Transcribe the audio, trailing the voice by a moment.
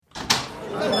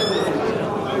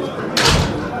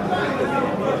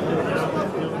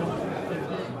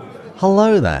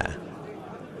Hello there!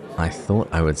 I thought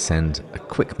I would send a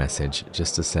quick message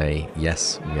just to say,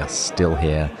 yes, we are still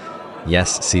here.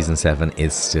 Yes, Season 7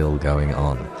 is still going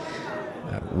on.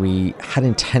 We had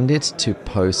intended to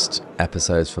post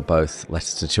episodes for both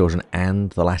Letters to Children and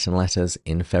the Latin Letters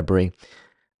in February,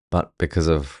 but because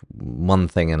of one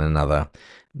thing and another,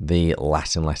 the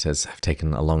Latin Letters have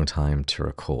taken a long time to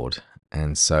record.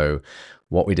 And so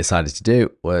what we decided to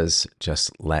do was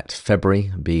just let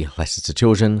February be Letters to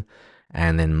Children,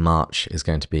 and then March is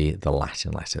going to be the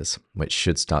Latin Letters, which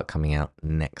should start coming out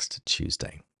next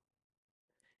Tuesday.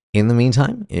 In the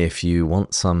meantime, if you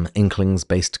want some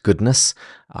Inklings-based goodness,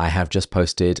 I have just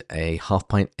posted a Half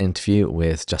Pint interview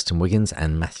with Justin Wiggins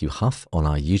and Matthew Huff on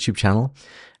our YouTube channel,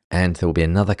 and there will be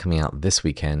another coming out this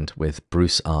weekend with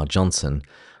Bruce R. Johnson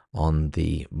on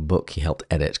the book he helped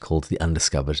edit called The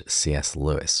Undiscovered C.S.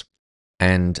 Lewis.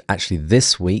 And actually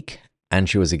this week,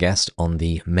 Andrew was a guest on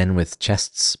the Men with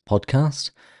Chests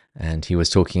podcast, and he was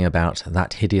talking about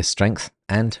That Hideous Strength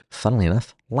and, funnily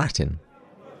enough, Latin.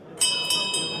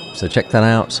 So check that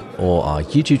out, or our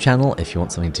YouTube channel if you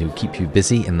want something to keep you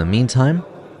busy in the meantime.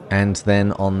 And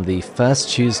then on the first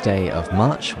Tuesday of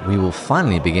March, we will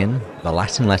finally begin the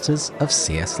Latin Letters of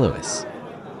C.S. Lewis.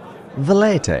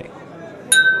 Valete!